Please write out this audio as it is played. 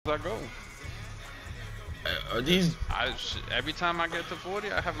I go. Are these Every time I get to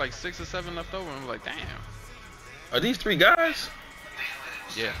 40, I have like 6 or 7 left over. I'm like, damn. are these 3 guys?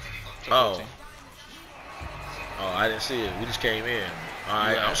 Yeah. Oh. Oh, I didn't see it. We just came in. All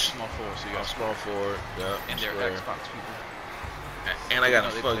right, I'm small forward, so I'm small forward. Yeah. And they're Xbox people. And I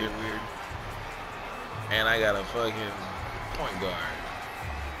got a they fucking play weird. And I got a fucking point guard.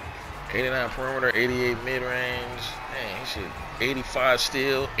 89 perimeter, 88 mid range. Dang, shit. 85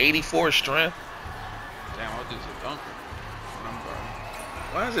 steal, 84 strength. Damn, I'll do a dunker.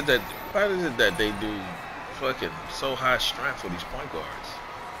 Why is it that they do fucking so high strength for these point guards?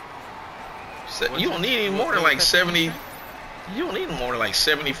 You don't need any more than like 70. You don't need more than like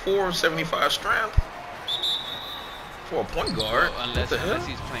 74, 75 strength for a point guard. Well, unless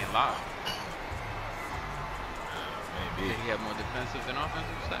he's playing live. Maybe. Did he have more defensive than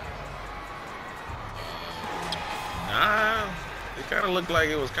offensive stats? Nah, it kind of looked like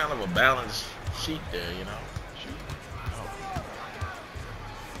it was kind of a balanced sheet there, you know.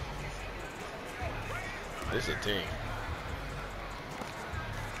 This is a team.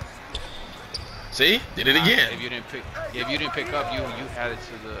 See, did it again. If you didn't pick up, you had it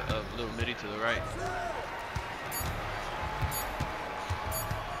to the little midi to the right.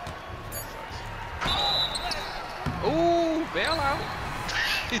 Ooh, bailout.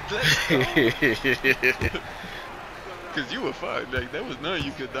 Because you were fine. Like, there was nothing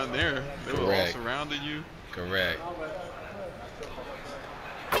you could have done there. They were all surrounding you. Correct.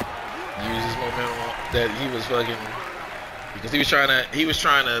 Use his momentum that he was fucking, because he was trying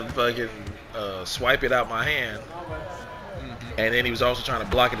to fucking swipe it out my hand, and then he was also trying to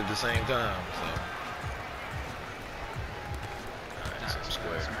block it at the same time. So. Nice,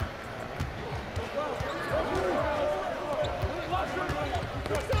 square.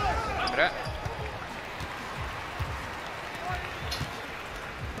 Remember that?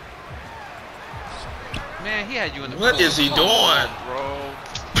 Man, he had you in the What is he doing? On, bro.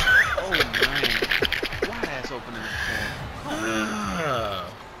 Oh, man. Wide ass open in the corner.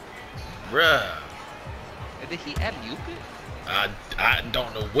 Bruh. Did he alley-oop it? I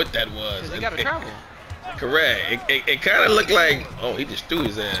don't know what that was. He got to travel. Correct. It kind of looked like, oh, he just threw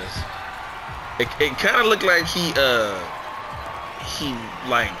his ass. It kind of looked like he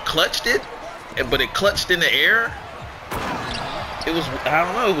like clutched it, but it clutched in the air. It was, I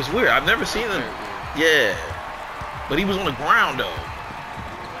don't know, it was weird. I've never seen it. Yeah, but he was on the ground though. Yeah,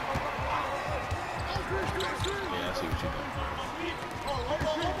 I see what you're doing.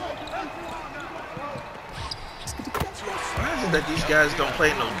 Why is it that these guys don't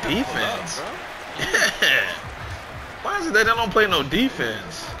play no defense? Yeah. Why is it that they don't play no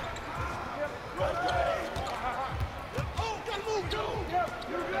defense?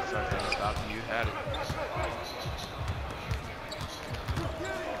 You had it.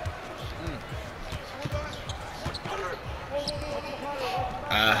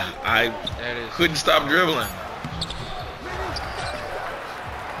 I couldn't stop dribbling.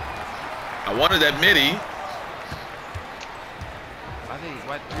 I wanted that midi.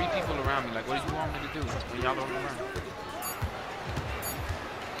 Why 3 people around me? Like, what do you want me to do when y'all don't around?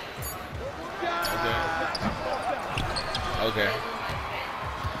 Okay.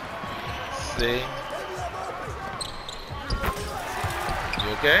 See?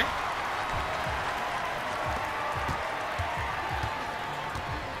 You okay?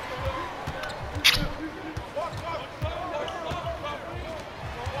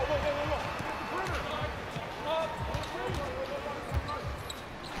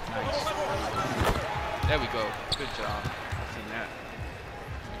 There we go. Good job. I seen that.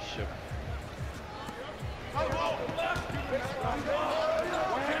 Shook.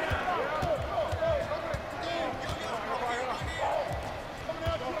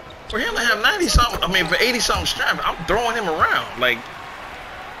 For him to have 90-something, I mean, for 80-something strength, I'm throwing him around. Like,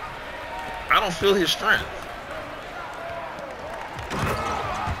 I don't feel his strength.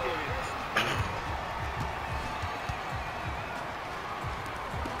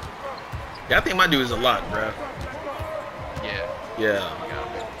 Yeah, I think my dude is a lot, bro. Yeah. Yeah.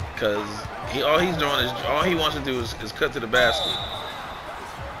 Cause all he wants to do is cut to the basket.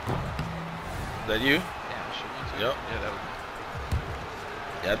 Is that you? Yeah, sure. Yep. Yeah, that was.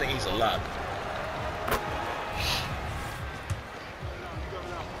 Yeah, I think he's a lot.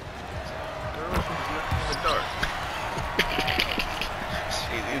 Girl from the dark.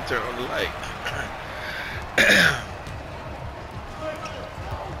 Shit, you turn on the light.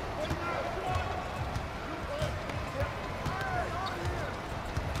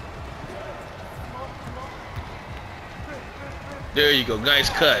 There you go. Nice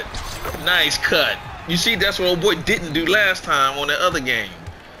cut. Nice cut. You see, that's what old boy didn't do last time on that other game.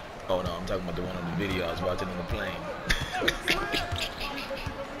 Oh no, I'm talking about the one on the video I was watching on the plane.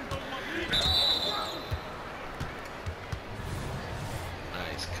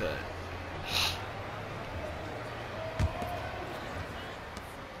 Nice cut.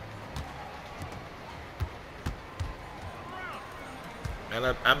 And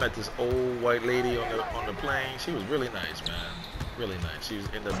I met this old white lady on the plane. She was really nice, man. Really nice. She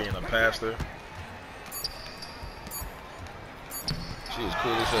ended up being a pastor. She was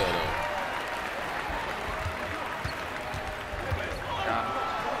cool as hell though. Got him.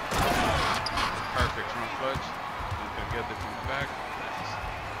 Perfect front clutch. You can get the front back. Nice.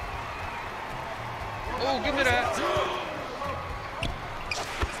 Oh, give me that.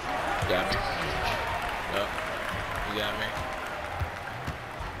 Got me. Yep. You got me.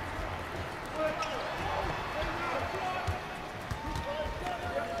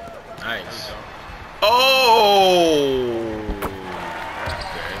 Nice. Oh!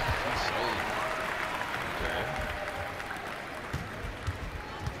 Okay. Okay.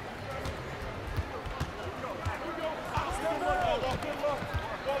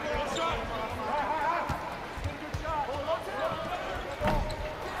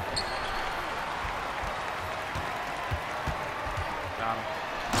 Got him.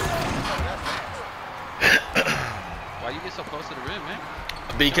 Why you get so close to the rim, man?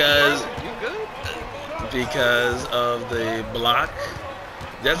 Because You good? because of the block.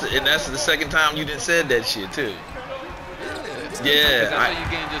 That's the second time you didn't said that shit too. Yeah. That's why you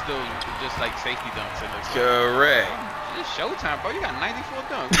getting just like safety dunks. It looks like. Correct. It's showtime, bro. You got 94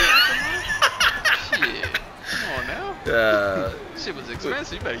 dunks. Shit. Come on now. Shit was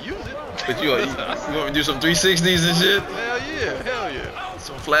expensive. You better use it. But you want me to do some 360s and shit? Hell yeah. Hell yeah.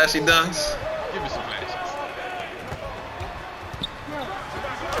 Some flashy dunks? Give me some flashes.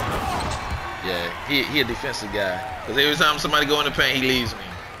 Yeah, he a defensive guy. Because every time somebody go in the paint, he leaves me.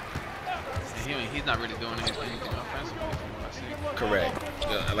 And he's not really doing anything offensively from what I see. Correct.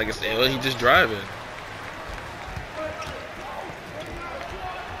 Yeah, like I said, well, he just driving.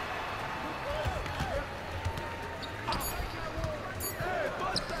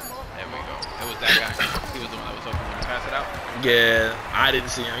 There we go. It was that guy. He was the one that was open when he passed it out. Yeah, I didn't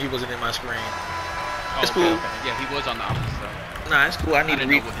see him. He wasn't in my screen. Oh, It's okay, cool. okay. Yeah, he was on the opposite side. Nah, it's cool. I I need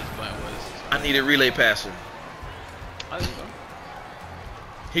didn't know what his plan was. I need a relay passer. I didn't know.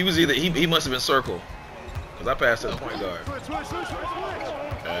 He was either he must have been circle. Cause I passed to the point guard.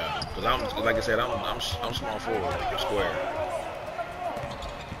 Yeah. Cause I'm like I said, I'm small forward, I'm square.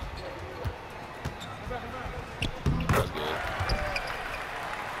 That's good.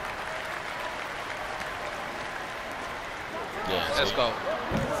 Yeah. Let's see? go.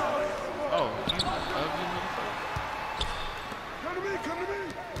 Oh,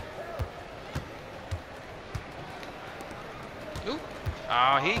 Oop.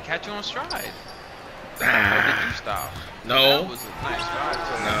 Oh, he didn't catch you on stride. Or did you stop? No. That was a nice stride.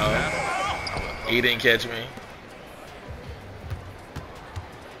 No. He didn't catch me.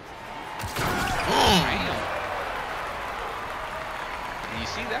 Damn. And you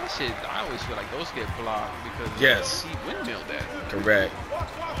see that shit, I always feel like those get blocked because Yes. he windmilled that. Correct.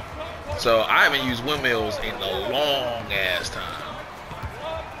 So I haven't used windmills in a long ass time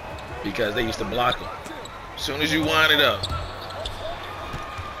because they used to block them. As soon as you wind it up.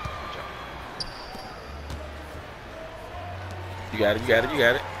 You got it, you got it, you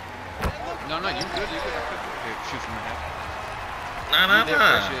got it. No, you good, you good. I could shoot from the half.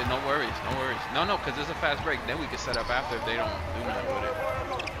 Nah. No worries, no worries. No, because it's a fast break. Then we can set up after if they don't do nothing with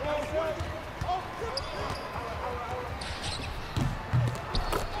it.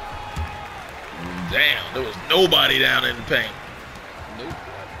 Damn, there was nobody down in the paint. Nope.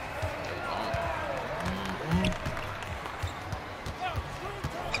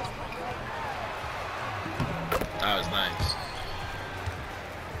 That was nice.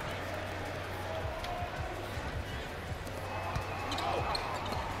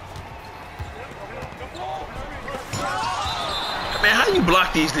 Man, how do you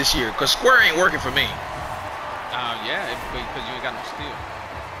block these this year? Because square ain't working for me. Yeah, because you ain't got no steal.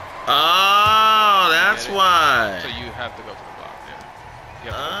 Oh, that's why. So you have to go for the block,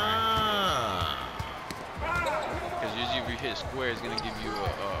 yeah. Because usually if you hit square, it's going to give you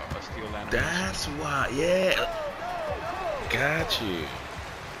a steal animation. That's why, yeah. Got you.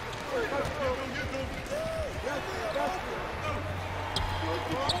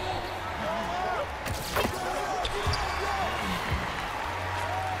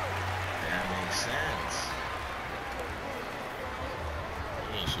 That makes sense.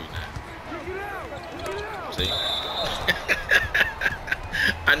 He ain't shooting that. See?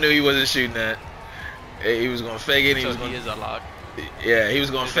 I knew he wasn't shooting that. He was gonna fake it. So he is a lock. Yeah, he was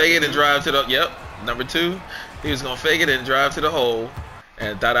gonna fake it and drive to the. Yep, number 2. He was gonna fake it and drive to the hole,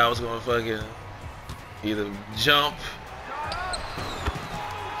 and thought I was gonna fucking either jump.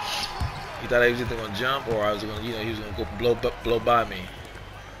 He thought I was either gonna jump or I was gonna, he was gonna go blow by me.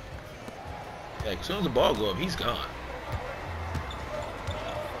 Yeah, as soon as the ball go up, he's gone.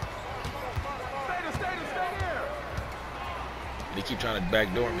 They keep trying to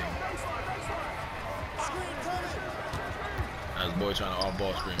backdoor me. Now this boy trying to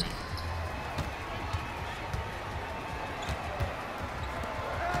off-ball screen me.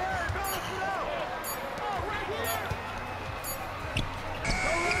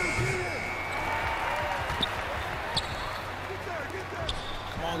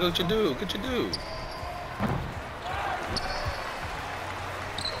 Come on, get your dude. Get your dude.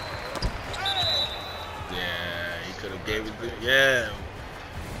 Gave it to, yeah,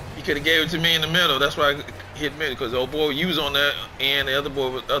 he could have gave it to me in the middle. That's why I hit middle, because old boy, you was on that end, the other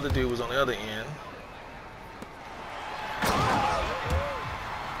dude was on the other end.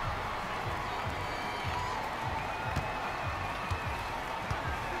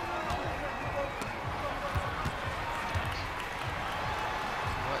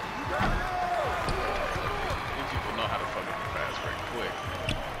 These people know how to fucking pass very quick.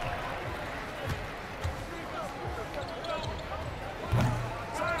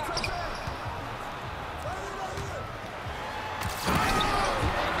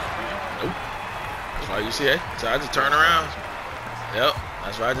 You see it? So I just turn around. Yep.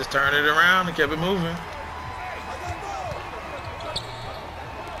 That's why I just turned it around and kept it moving.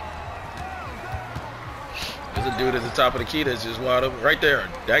 There's a dude at the top of the key that's just wide open. Right there.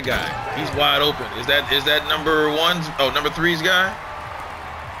 That guy. He's wide open. Is that number 1's? Oh, number 3's guy?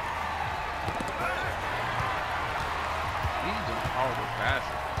 He's doing horrible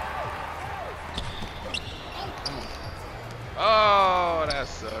passing. Oh, that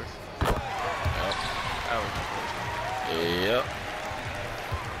sucks. Yep.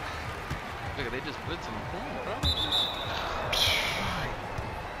 Look, they just blitzing the corner, bro.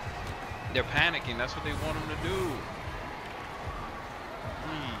 They're panicking. That's what they want them to do.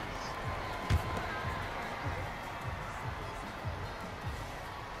 Please.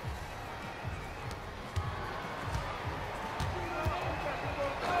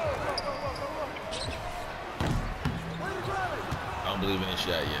 I don't believe in this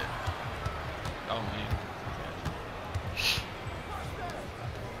shot yet. Oh, man.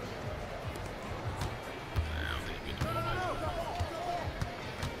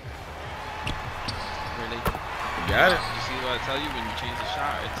 Got it. You see what I tell you, when you change the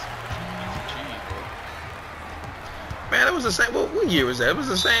shot, it's cheese, bro. Man, it was the same. What year was that? It was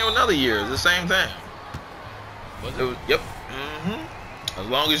the same another year. It was the same thing. Was it? Yep. As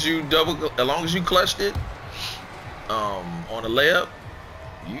long as you clutched it, on a layup,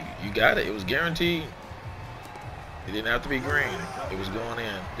 you got it. It was guaranteed. It didn't have to be green. It was going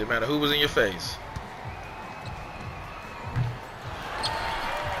in. Didn't matter who was in your face.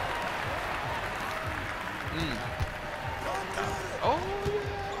 Oh.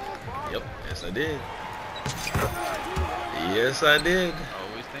 Yep. Yes, I did. Yes, I did.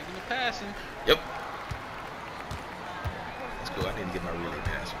 Always thinking of passing. Yep. That's cool. I need to get my relay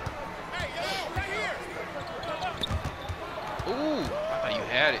pass. Ooh, I thought you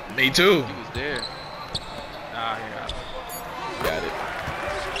had it. Me too. He was there. Nah, here. Got it.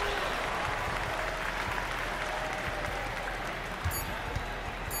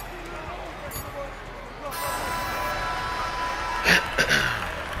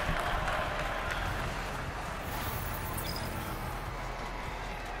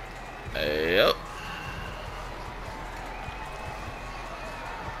 Yep.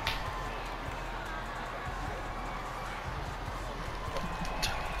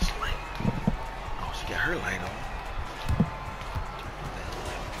 Oh, she got her light on.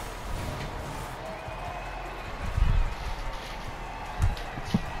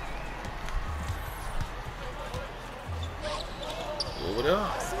 Move it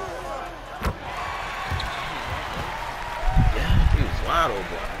up. Yeah, he was wide open.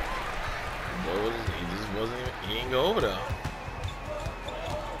 He just wasn't even, he didn't go over there.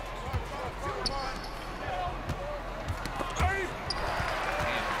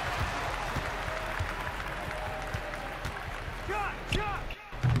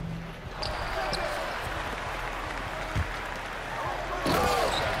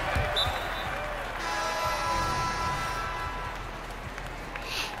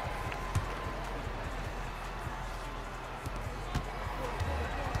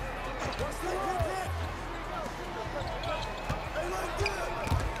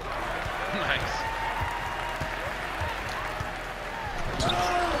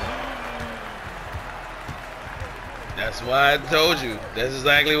 That's why I told you. That's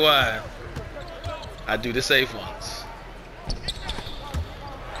exactly why. I do the safe ones.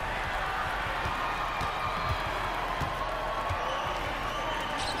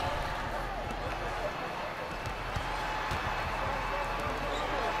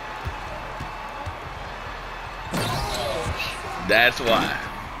 That's why.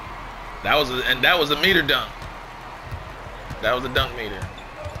 That was a meter dunk. That was a dunk meter.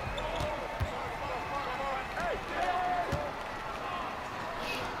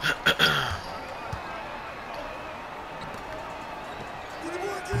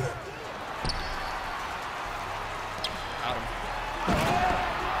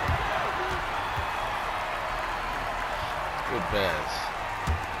 Good pass.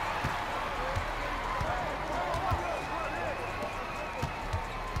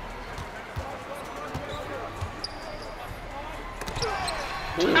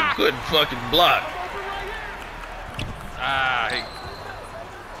 Ooh, good fucking block. Hey.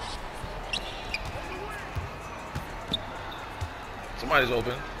 Somebody's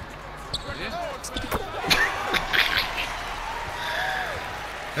open. Yeah.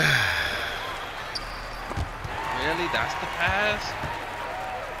 Really? That's the pass?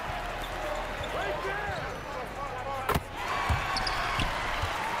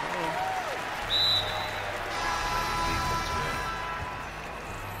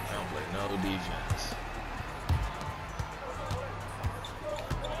 No defense.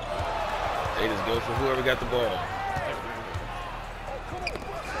 They just go for whoever got the ball.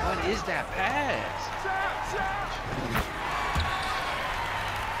 What is that pass?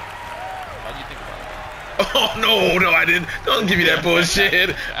 How do you think about it? Oh no, I didn't. Don't give me that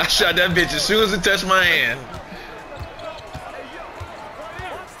bullshit. I shot that bitch as soon as it touched my hand.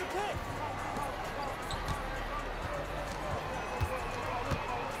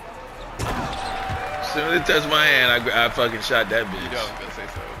 As soon as it touched my hand, I fucking shot that bitch. You know I was gonna say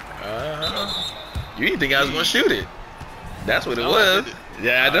so. You didn't think I was gonna shoot it? That's what it was.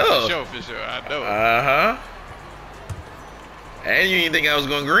 Yeah, I know. For sure, I know. And you didn't think I was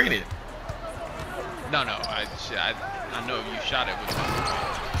gonna green it? No, I know you shot it with my.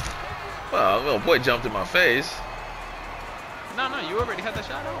 Well, little boy jumped in my face. No, you already had the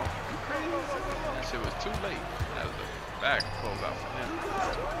shot on. You crazy? That shit was too late. That was a back closeout for him.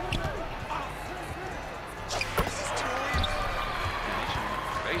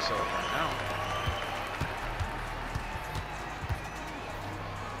 Face off right now.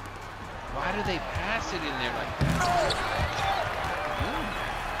 Why do they pass it in there like that?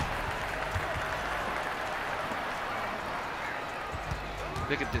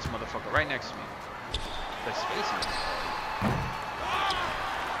 Look at this motherfucker right next to me. The spacing.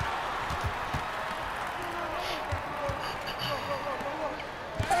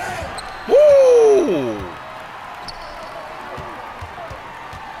 Woo!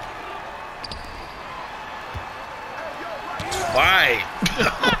 Why?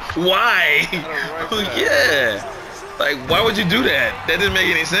 Why? Yeah. Like, why would you do that? That didn't make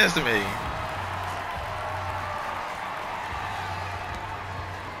any sense to me.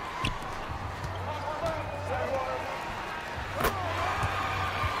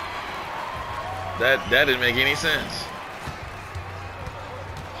 That didn't make any sense.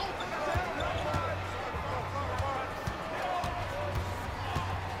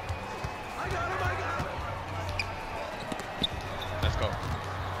 Let's go.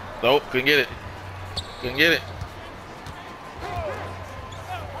 Nope, couldn't get it. Couldn't get it.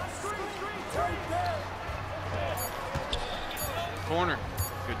 Corner.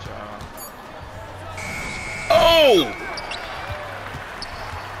 Good job. Oh!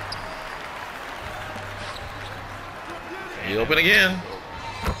 He open again.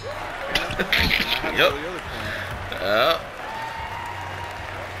 Yep.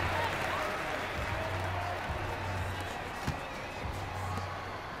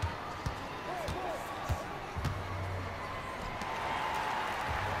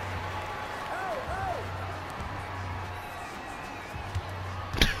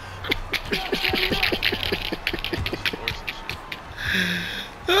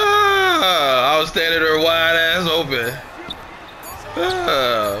 I was standing there wide ass open.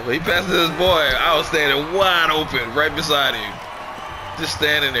 He passed to his boy. I was standing wide open right beside him. Just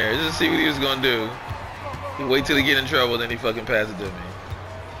standing there. Just to see what he was going to do. He wait till he get in trouble, then he fucking pass it to me.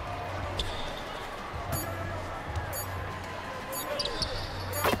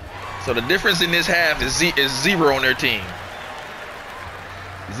 So the difference in this half is zero on their team.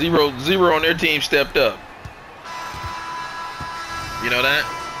 Zero on their team stepped up. You know that?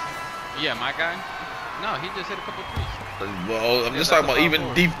 Yeah, my guy? No, he just hit a couple threes. Well, I'm just talking about even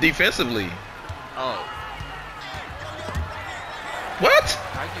defensively. Oh. What?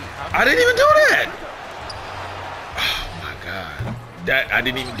 I didn't even do that. Oh my god. That I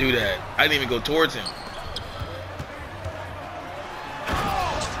didn't even do that. I didn't even go towards him.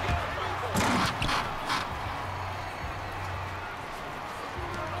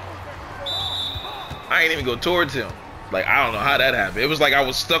 I ain't even go towards him. Like, I don't know how that happened. It was like I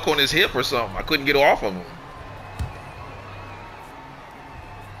was stuck on his hip or something. I couldn't get off of him.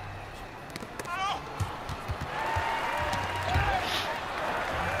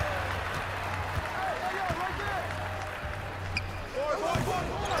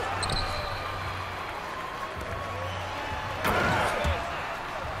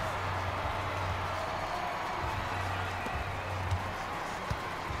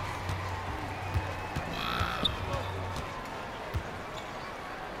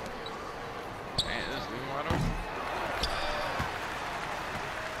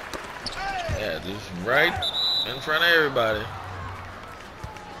 Yeah, just right in front of everybody.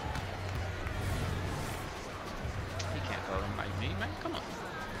 He can't throw them like me, man. Come on.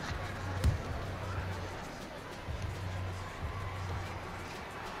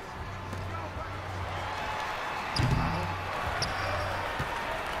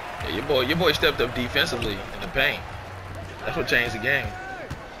 Yeah, your boy stepped up defensively in the paint. That's what changed the game.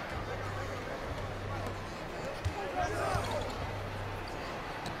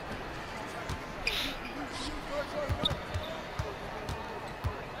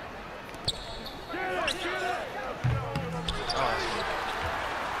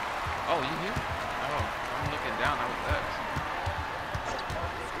 Oh, you here? Oh, I'm looking down. I was that.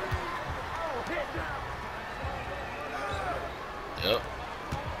 Yep.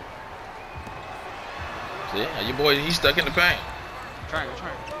 See, your boy, he's stuck in the paint. Trying.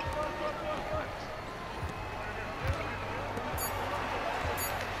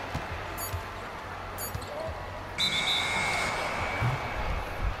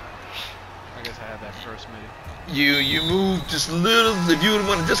 I guess I had that first move. You moved just a little. If you would have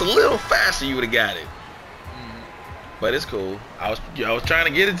went just a little faster, you would have got it. But it's cool. I was trying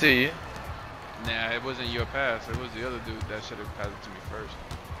to get it to you. Nah, it wasn't your pass. It was the other dude that should have passed it to me first.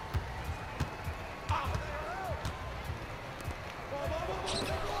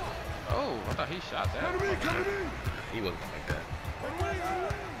 Oh, I thought he shot that. He wasn't gonna make that.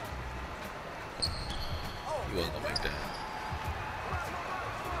 He wasn't gonna make that.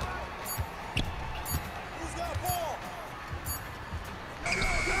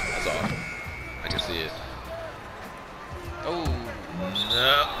 That's awesome. I can see it. Oh.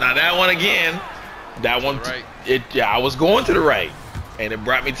 No, now that one again. That one. Right. Yeah, I was going to the right, and it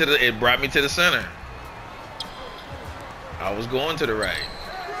brought me to the center. I was going to the right.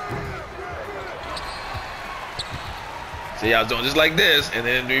 See, I was doing just like this, and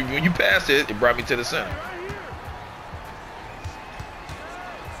then when you passed it, it brought me to the center.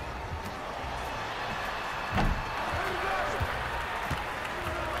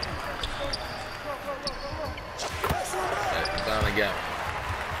 Finally got me.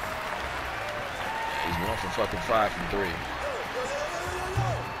 He's 1 for fucking 5 from 3.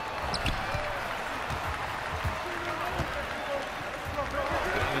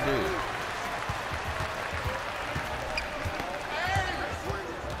 What do you do?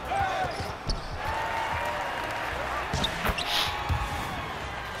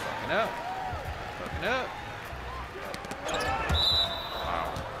 Fucking up. Wow.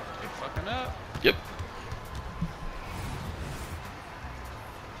 They fucking up. Yep.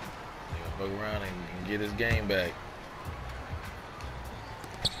 He's gonna fuck around and get his game back.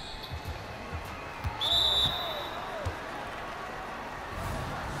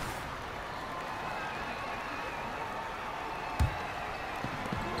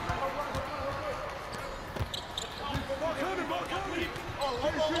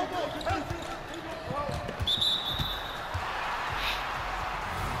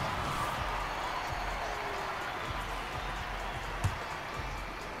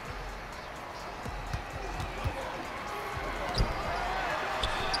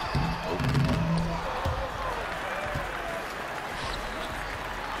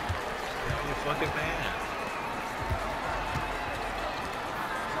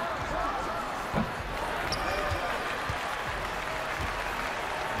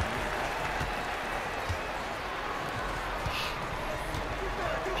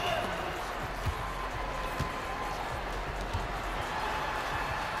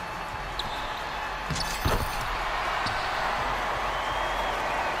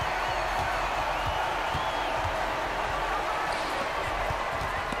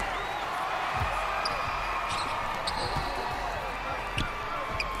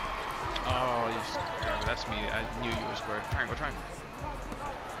 against me. I knew you were square. Triangle, triangle.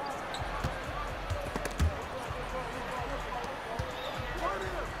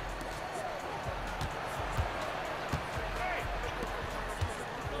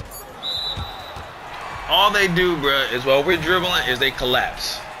 All they do, bro, is while we're dribbling, is they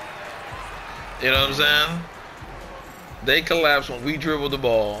collapse. You know what I'm saying? They collapse when we dribble the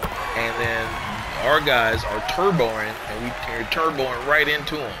ball, and then our guys are turboing, and we're turboing right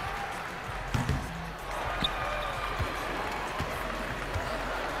into them.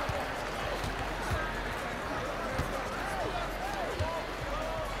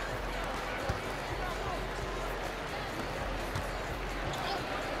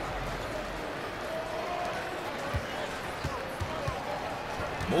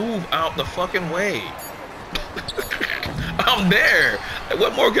 Move out the fucking way. I'm there.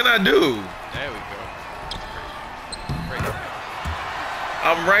 What more can I do? There we go. Great.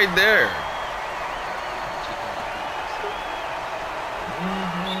 I'm right there.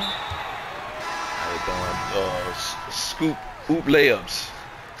 I scoop hoop layups.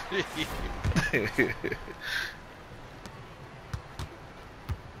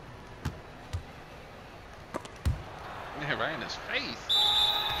 Yeah, right in his face.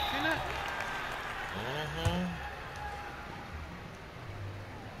 You know?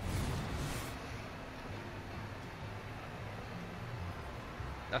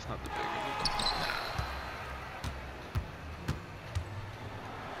 That's not the big one.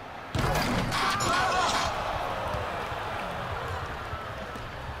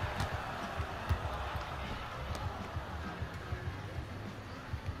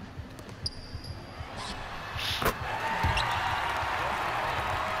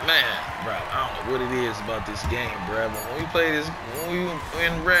 Man, bro, I don't know what it is about this game, bro. But when we play this, when we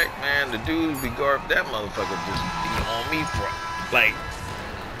in rec, man, the dudes be guard. That motherfucker just be on me for like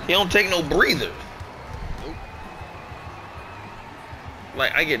he don't take no breather. Nope.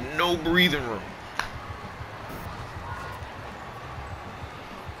 Like I get no breathing room.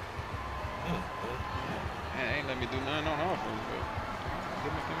 Man, ain't let me do nothing on offense, but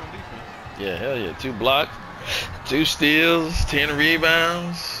give me on defense. Yeah, hell yeah. 2 blocks, 2 steals, 10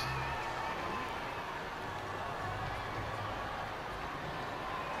 rebounds.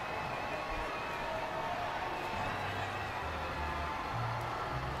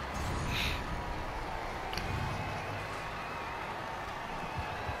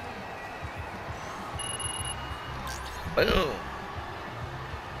 Boom.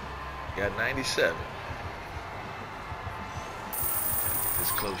 Got 97.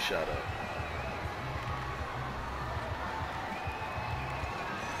 This close shot up.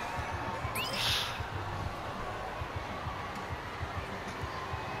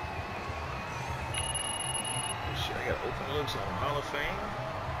 Shit, I got open looks on Hall of Fame.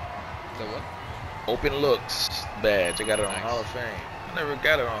 So what? Open looks badge. I got it on Nice. Hall of Fame. I never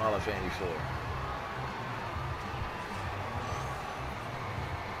got it on Hall of Fame before.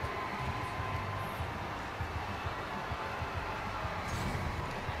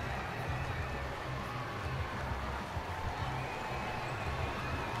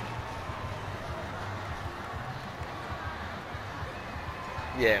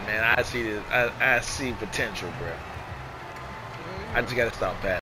 Yeah, man, I see this. I see potential, bro. I just gotta stop passing.